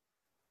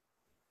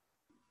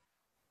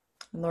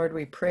 And Lord,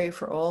 we pray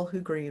for all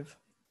who grieve,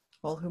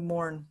 all who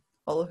mourn,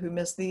 all who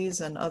miss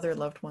these and other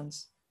loved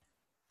ones.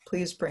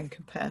 Please bring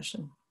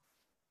compassion,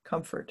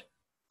 comfort,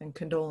 and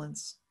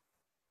condolence.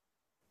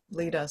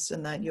 Lead us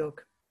in that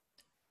yoke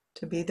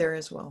to be there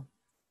as well.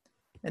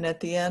 And at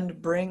the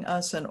end, bring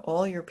us and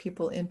all your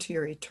people into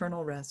your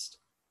eternal rest.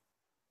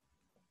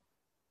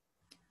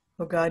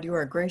 O God, you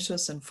are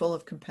gracious and full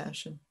of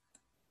compassion.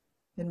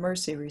 In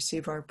mercy,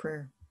 receive our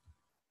prayer.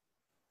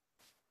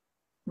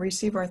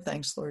 Receive our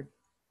thanks, Lord,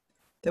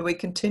 that we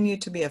continue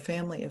to be a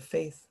family of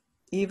faith,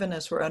 even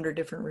as we're under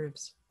different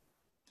roofs.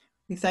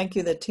 We thank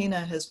you that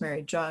Tina has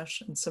married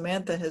Josh and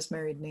Samantha has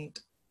married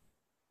Nate.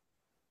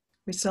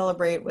 We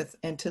celebrate with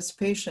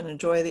anticipation and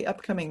joy the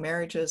upcoming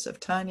marriages of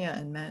Tanya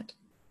and Matt,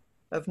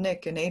 of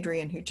Nick and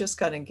Adrian, who just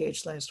got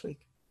engaged last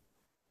week.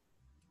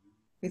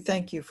 We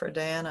thank you for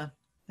Diana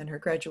and her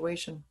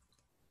graduation,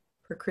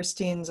 for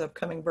Christine's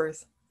upcoming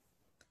birth,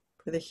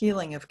 for the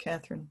healing of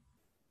Catherine,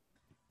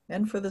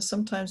 and for the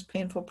sometimes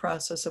painful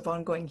process of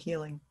ongoing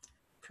healing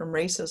from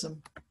racism,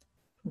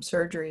 from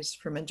surgeries,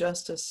 from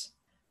injustice,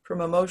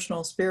 from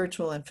emotional,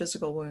 spiritual, and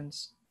physical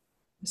wounds,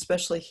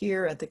 especially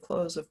here at the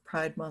close of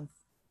Pride Month.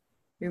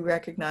 We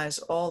recognize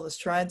all the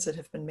strides that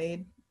have been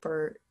made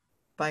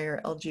by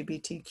our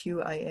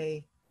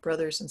LGBTQIA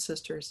brothers and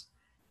sisters,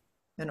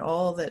 and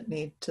all that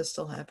need to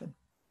still happen.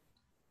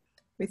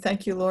 We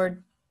thank you,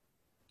 Lord,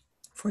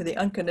 for the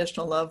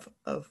unconditional love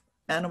of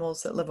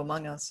animals that live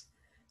among us,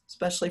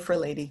 especially for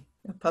Lady,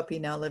 a puppy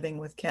now living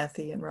with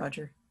Kathy and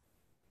Roger.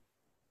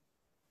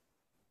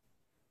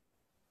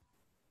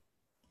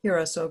 Hear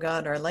us, O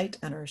God, our light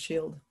and our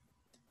shield.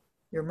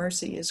 Your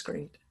mercy is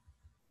great.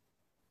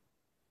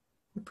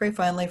 We pray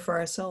finally for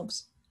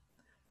ourselves.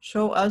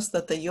 Show us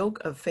that the yoke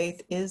of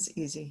faith is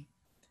easy.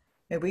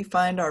 May we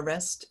find our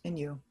rest in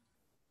you.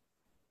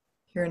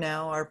 Hear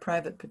now our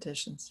private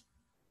petitions.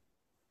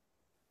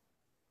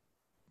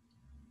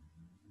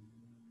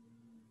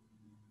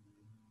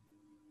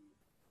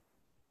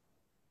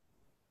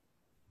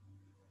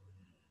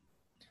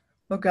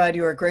 O God,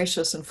 you are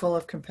gracious and full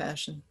of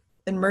compassion.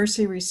 In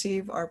mercy,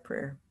 receive our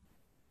prayer.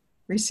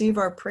 Receive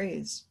our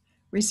praise.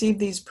 Receive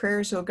these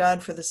prayers, O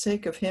God, for the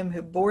sake of him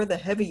who bore the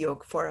heavy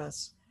yoke for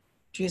us,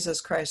 Jesus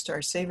Christ,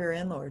 our Savior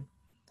and Lord.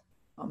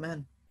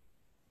 Amen.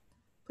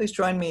 Please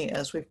join me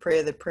as we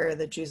pray the prayer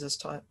that Jesus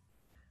taught.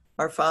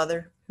 Our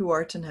Father, who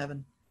art in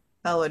heaven,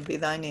 hallowed be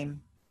thy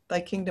name.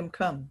 Thy kingdom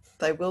come,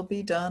 thy will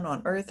be done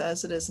on earth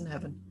as it is in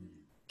heaven.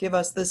 Give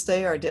us this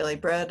day our daily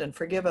bread, and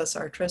forgive us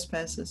our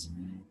trespasses,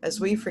 as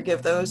we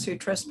forgive those who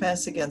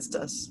trespass against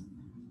us.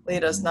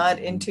 Lead us not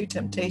into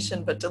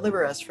temptation, but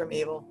deliver us from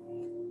evil.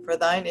 For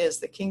thine is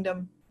the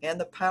kingdom, and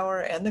the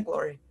power, and the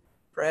glory,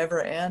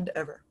 forever and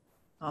ever.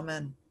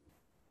 Amen.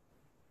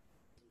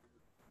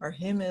 Our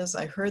hymn is,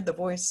 I Heard the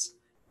Voice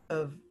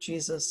of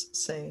Jesus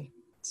Say.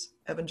 It's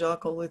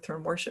Evangelical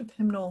Lutheran Worship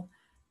Hymnal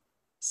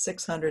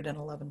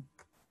 611.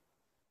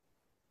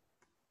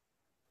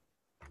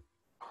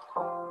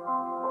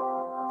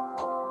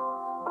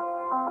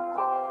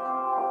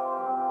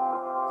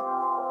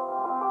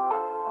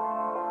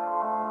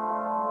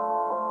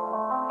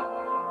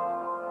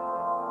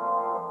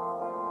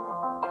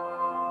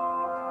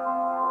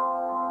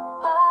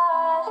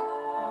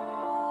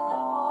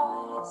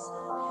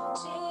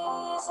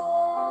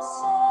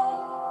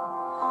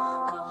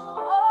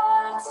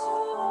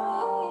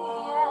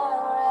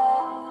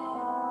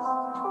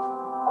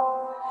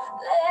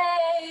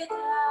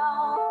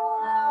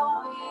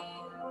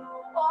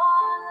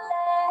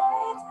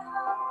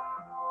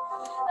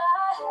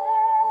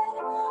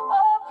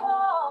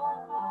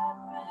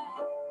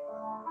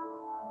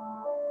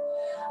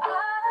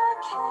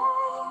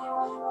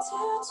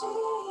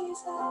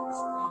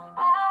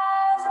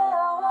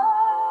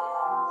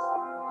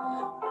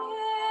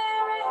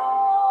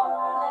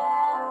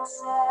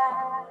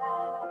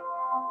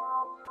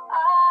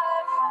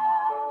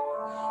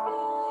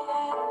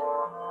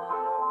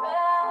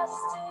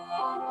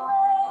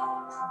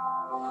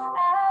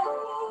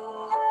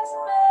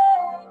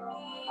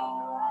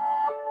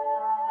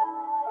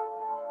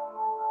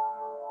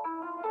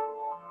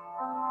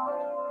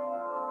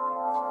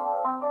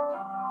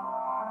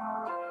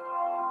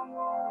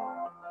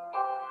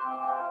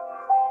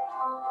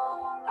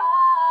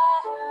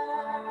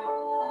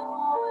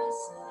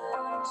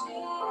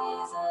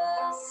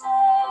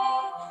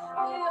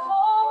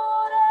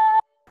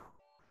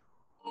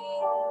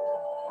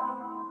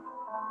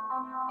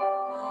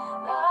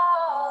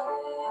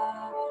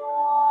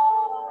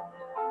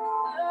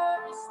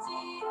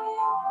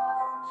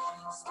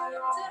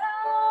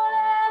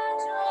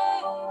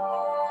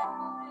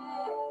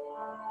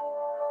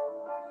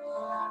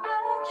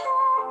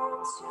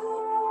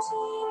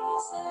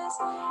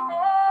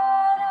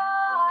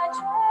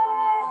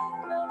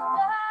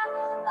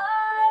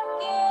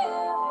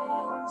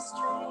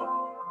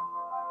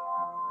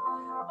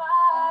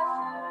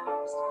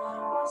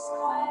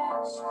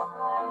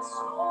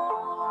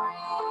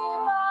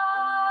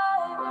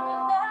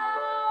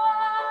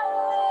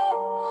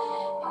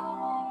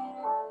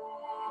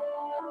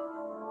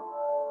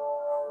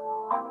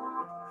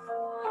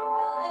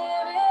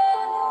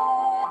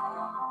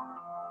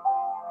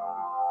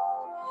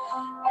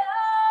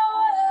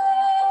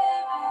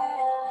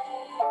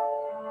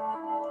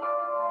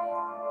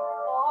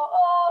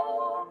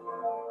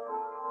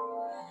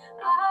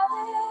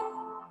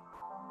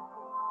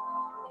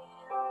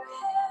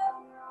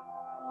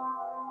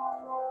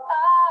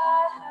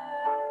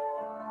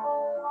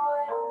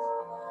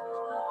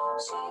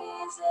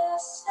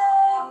 Jesus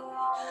say,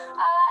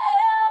 I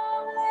am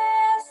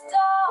this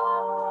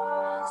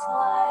dawn's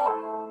light.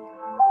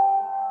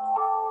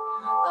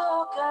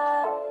 Look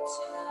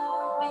unto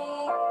me,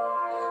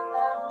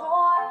 the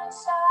morn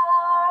shall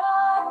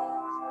rise,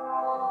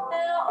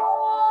 and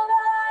all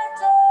thy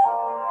day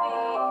be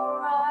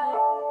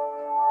bright.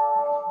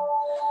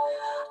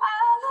 I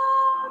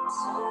look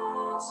to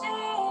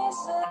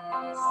Jesus,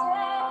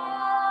 and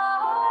I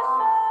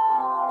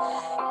found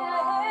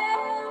in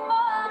him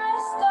my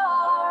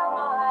star,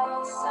 my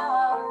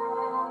sun,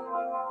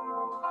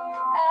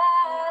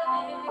 and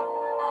in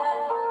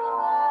that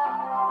light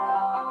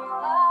of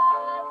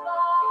life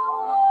I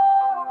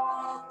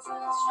walk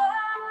till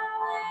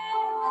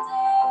traveling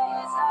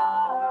days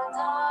are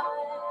done.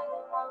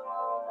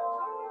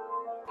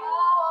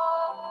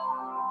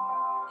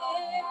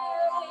 In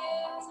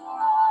his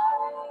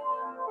light.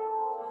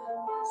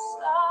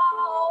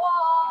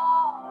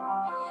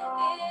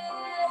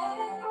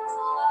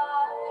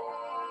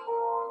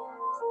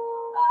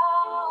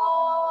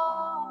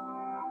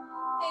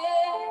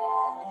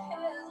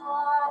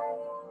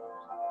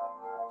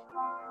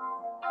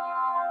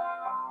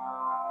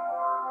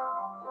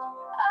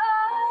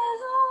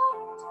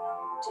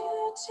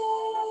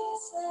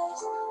 Jesus,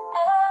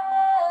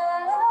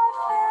 and I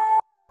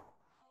felt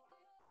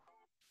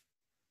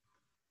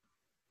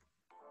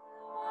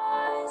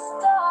my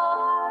star,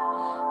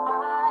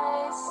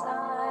 my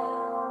sun,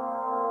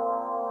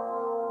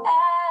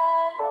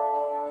 and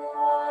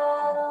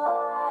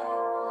light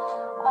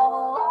of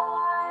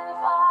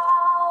life I'll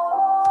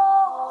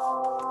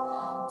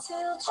walk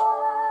till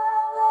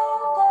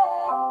traveling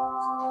days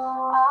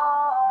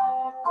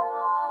are done.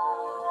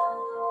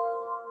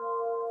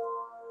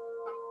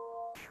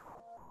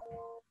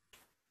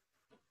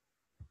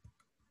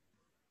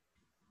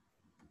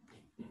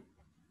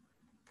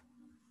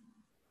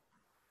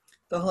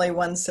 The Holy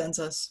One sends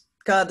us.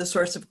 God, the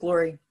source of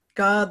glory.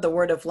 God, the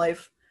word of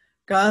life.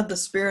 God, the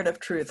spirit of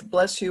truth.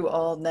 Bless you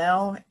all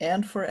now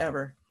and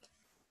forever.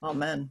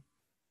 Amen.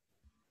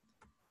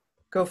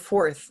 Go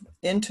forth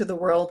into the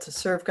world to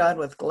serve God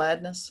with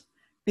gladness.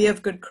 Be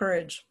of good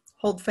courage.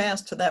 Hold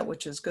fast to that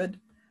which is good.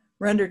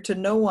 Render to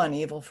no one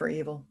evil for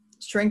evil.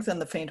 Strengthen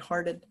the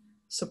faint-hearted.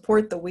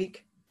 Support the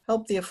weak.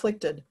 Help the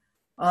afflicted.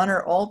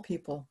 Honor all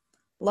people.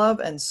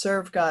 Love and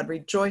serve God,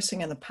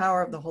 rejoicing in the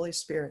power of the Holy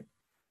Spirit.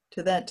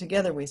 To that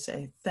together we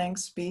say,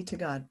 thanks be to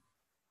God.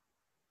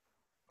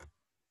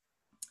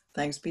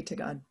 Thanks be to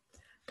God.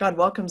 God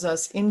welcomes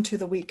us into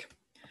the week.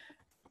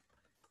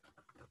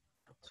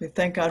 So we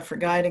thank God for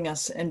guiding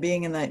us and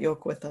being in that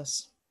yoke with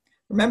us.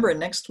 Remember,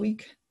 next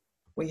week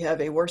we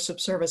have a worship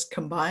service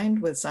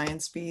combined with Zion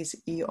Spies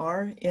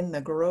ER in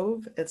the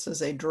Grove. This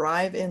is a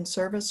drive-in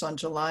service on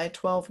July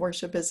 12th.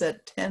 Worship is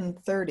at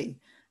 10:30,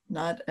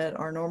 not at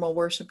our normal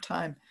worship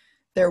time.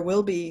 There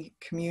will be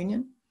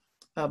communion,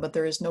 but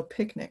there is no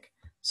picnic.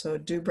 So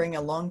do bring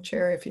a long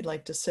chair if you'd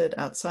like to sit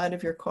outside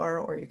of your car,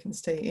 or you can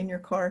stay in your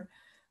car.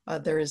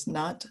 There is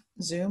not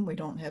Zoom. We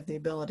don't have the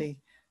ability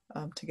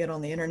to get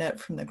on the internet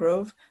from the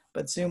Grove,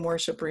 but Zoom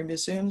worship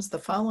resumes the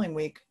following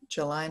week,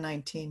 July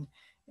 19,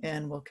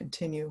 and will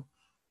continue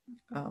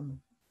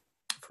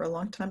for a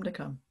long time to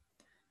come.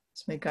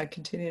 So may God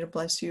continue to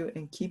bless you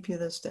and keep you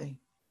this day.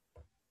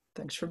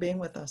 Thanks for being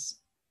with us.